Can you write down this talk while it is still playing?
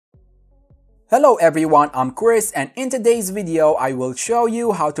Hello everyone, I'm Chris, and in today's video I will show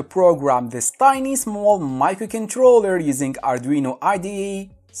you how to program this tiny small microcontroller using Arduino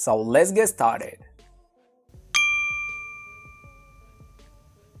IDE, so let's get started.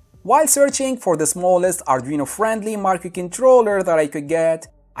 While searching for the smallest Arduino friendly microcontroller that I could get,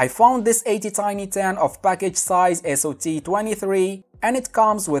 I found this ATtiny10 of package size SOT23 and it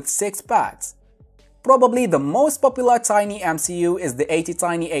comes with 6 pads. Probably the most popular Tiny MCU is the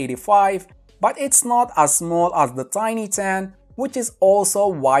ATtiny85, but it's not as small as the Tiny10, which is also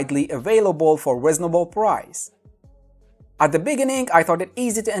widely available for reasonable price. At the beginning, I thought it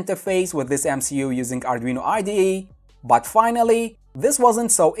easy to interface with this MCU using Arduino IDE, but finally, this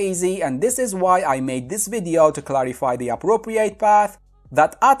wasn't so easy, and this is why I made this video to clarify the appropriate path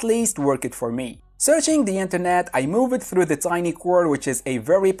that at least worked for me. Searching the internet, I moved through the Tiny core, which is a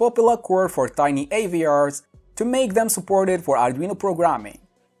very popular core for tiny AVRs, to make them supported for Arduino programming.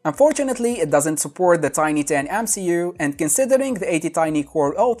 Unfortunately, it doesn't support the Tiny10 MCU, and considering the ATtiny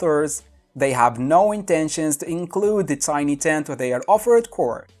core authors, they have no intentions to include the Tiny10 to their offered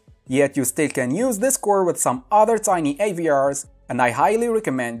core. Yet you still can use this core with some other tiny AVRs, and I highly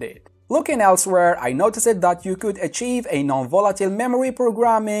recommend it. Looking elsewhere, I noticed that you could achieve a non-volatile memory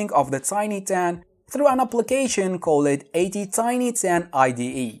programming of the Tiny10 through an application called ATtiny10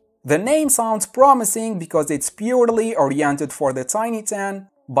 IDE. The name sounds promising because it's purely oriented for the Tiny10,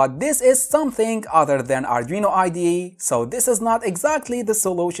 but this is something other than Arduino IDE, so this is not exactly the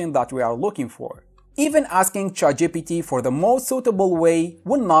solution that we are looking for. Even asking ChatGPT for the most suitable way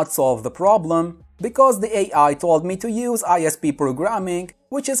will not solve the problem, because the AI told me to use ISP programming,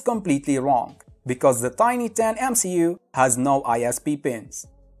 which is completely wrong, because the Tiny10 MCU has no ISP pins.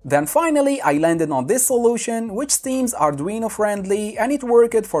 Then finally I landed on this solution, which seems Arduino friendly, and it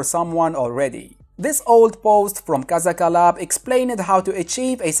worked for someone already. This old post from Kazaka Lab explained how to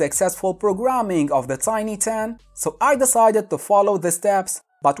achieve a successful programming of the Tiny10, so I decided to follow the steps,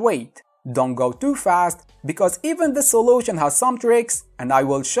 but wait, don't go too fast, because even the solution has some tricks, and I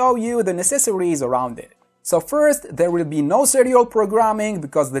will show you the necessaries around it. So first, there will be no serial programming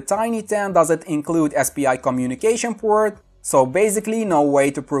because the Tiny10 doesn't include SPI communication port, so basically no way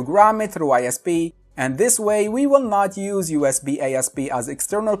to program it through ISP, and this way we will not use USB ASP as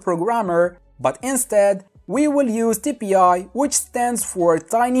external programmer, but instead we will use TPI, which stands for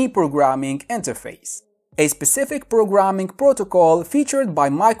Tiny Programming Interface, a specific programming protocol featured by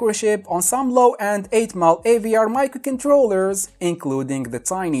Microchip on some low-end 8-mil AVR microcontrollers, including the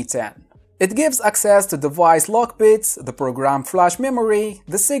Tiny10. It gives access to device lock bits, the program flash memory,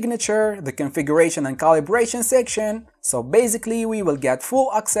 the signature, the configuration and calibration section, so basically we will get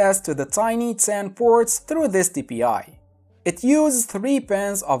full access to the Tiny10 ports through this TPI. It uses 3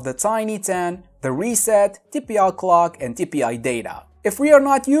 pins of the Tiny10, the reset, TPI clock and TPI data. If we are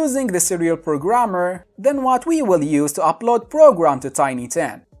not using the serial programmer, then what we will use to upload program to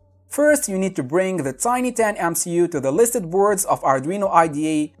Tiny10? First, you need to bring the Tiny10 MCU to the listed boards of Arduino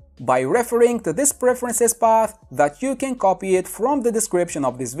IDE by referring to this preferences path that you can copy it from the description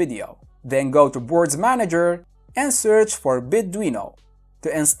of this video. Then go to Boards Manager and search for Arduino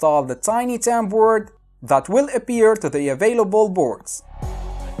to install the Tiny10 board that will appear to the available boards.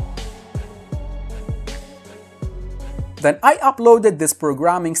 Then I uploaded this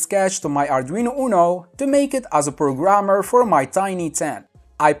programming sketch to my Arduino UNO to make it as a programmer for my Tiny10.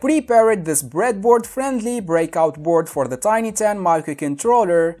 I prepared this breadboard-friendly breakout board for the Tiny10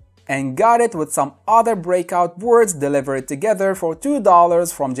 microcontroller and got it with some other breakout boards delivered together for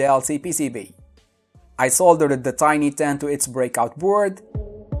 $2 from JLC PCB. I soldered the Tiny10 to its breakout board,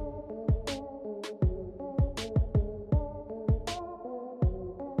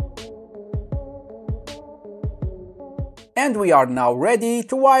 and we are now ready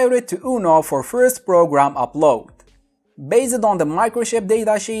to wire it to UNO for first program upload. Based on the Microchip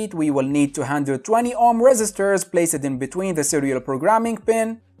datasheet, we will need 220 ohm resistors placed in between the serial programming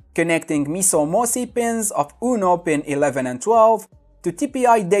pin, connecting MISO-MOSI pins of UNO pin 11 and 12 to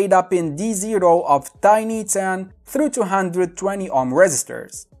TPI data pin D0 of Tiny10 through 220 ohm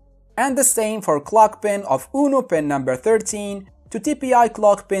resistors. And the same for clock pin of UNO pin number 13 to TPI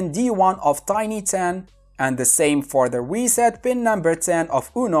clock pin D1 of Tiny10, and the same for the reset pin number 10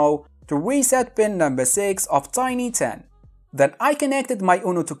 of UNO to reset pin number 6 of Tiny10. Then I connected my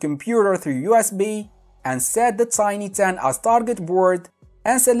UNO to computer through USB and set the Tiny10 as target board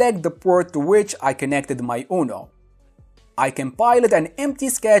and select the port to which I connected my UNO. I compiled an empty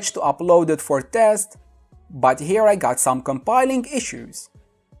sketch to upload it for test, but here I got some compiling issues.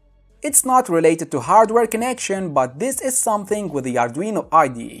 It's not related to hardware connection, but this is something with the Arduino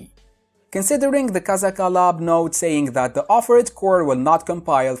IDE. Considering the Kazaka Lab note saying that the offered core will not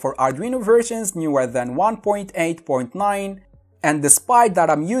compile for Arduino versions newer than 1.8.9, and despite that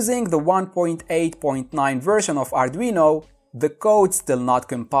I'm using the 1.8.9 version of Arduino, the code's still not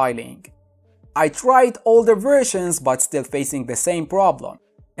compiling. I tried older versions but still facing the same problem.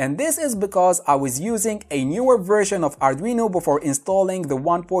 And this is because I was using a newer version of Arduino before installing the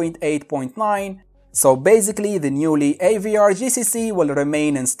 1.8.9, so basically the newly AVR GCC will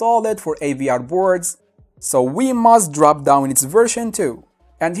remain installed for AVR boards, so we must drop down its version too.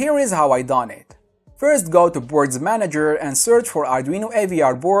 And here is how I done it. First go to Boards Manager and search for Arduino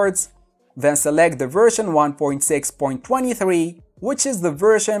AVR boards, then select the version 1.6.23, which is the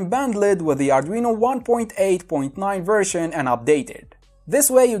version bundled with the Arduino 1.8.9 version and updated.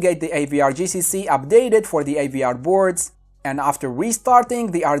 This way you get the AVR GCC updated for the AVR boards, and after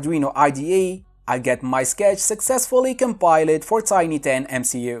restarting the Arduino IDE, I get my sketch successfully compiled for Tiny10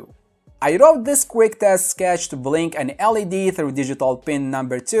 MCU. I wrote this quick test sketch to blink an LED through digital pin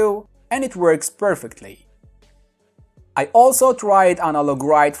number 2, and it works perfectly. I also tried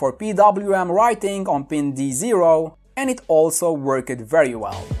analogWrite for PWM writing on pin D0, and it also worked very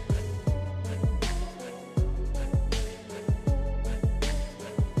well.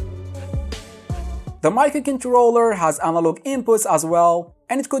 The microcontroller has analog inputs as well,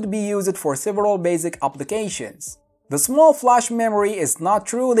 and it could be used for several basic applications. The small flash memory is not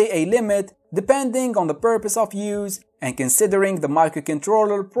truly a limit depending on the purpose of use, and considering the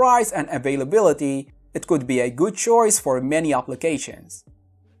microcontroller price and availability, it could be a good choice for many applications.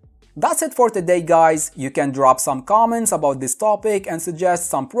 That's it for today guys. You can drop some comments about this topic and suggest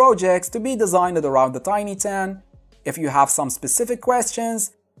some projects to be designed around the Tiny10. If you have some specific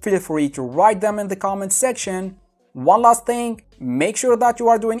questions, feel free to write them in the comment section. One last thing, make sure that you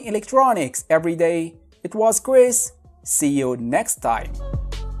are doing electronics every day. It was Chris. See you next time.